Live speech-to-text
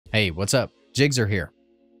Hey, what's up? Jigxor here.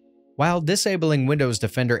 While disabling Windows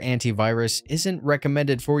Defender Antivirus isn't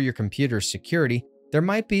recommended for your computer's security, there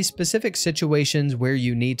might be specific situations where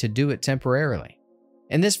you need to do it temporarily.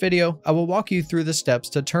 In this video, I will walk you through the steps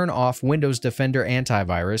to turn off Windows Defender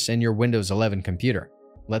Antivirus in your Windows 11 computer.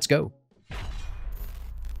 Let's go.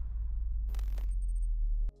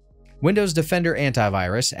 Windows Defender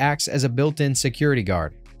Antivirus acts as a built-in security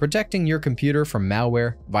guard, protecting your computer from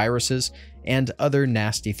malware, viruses, and other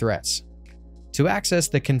nasty threats. To access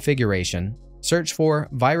the configuration, search for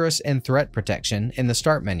Virus and Threat Protection in the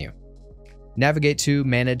Start menu. Navigate to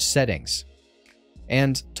Manage Settings,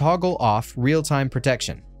 and toggle off Real-Time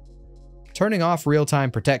Protection. Turning off real-time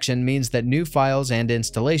protection means that new files and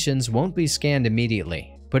installations won't be scanned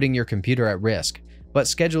immediately, putting your computer at risk, but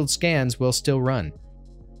scheduled scans will still run.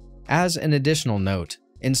 As an additional note,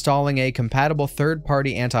 installing a compatible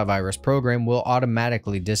third-party antivirus program will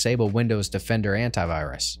automatically disable Windows Defender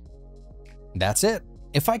Antivirus. That's it.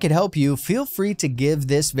 If I could help you, feel free to give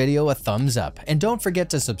this video a thumbs up and don't forget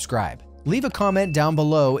to subscribe. Leave a comment down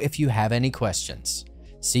below if you have any questions.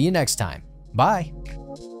 See you next time. Bye.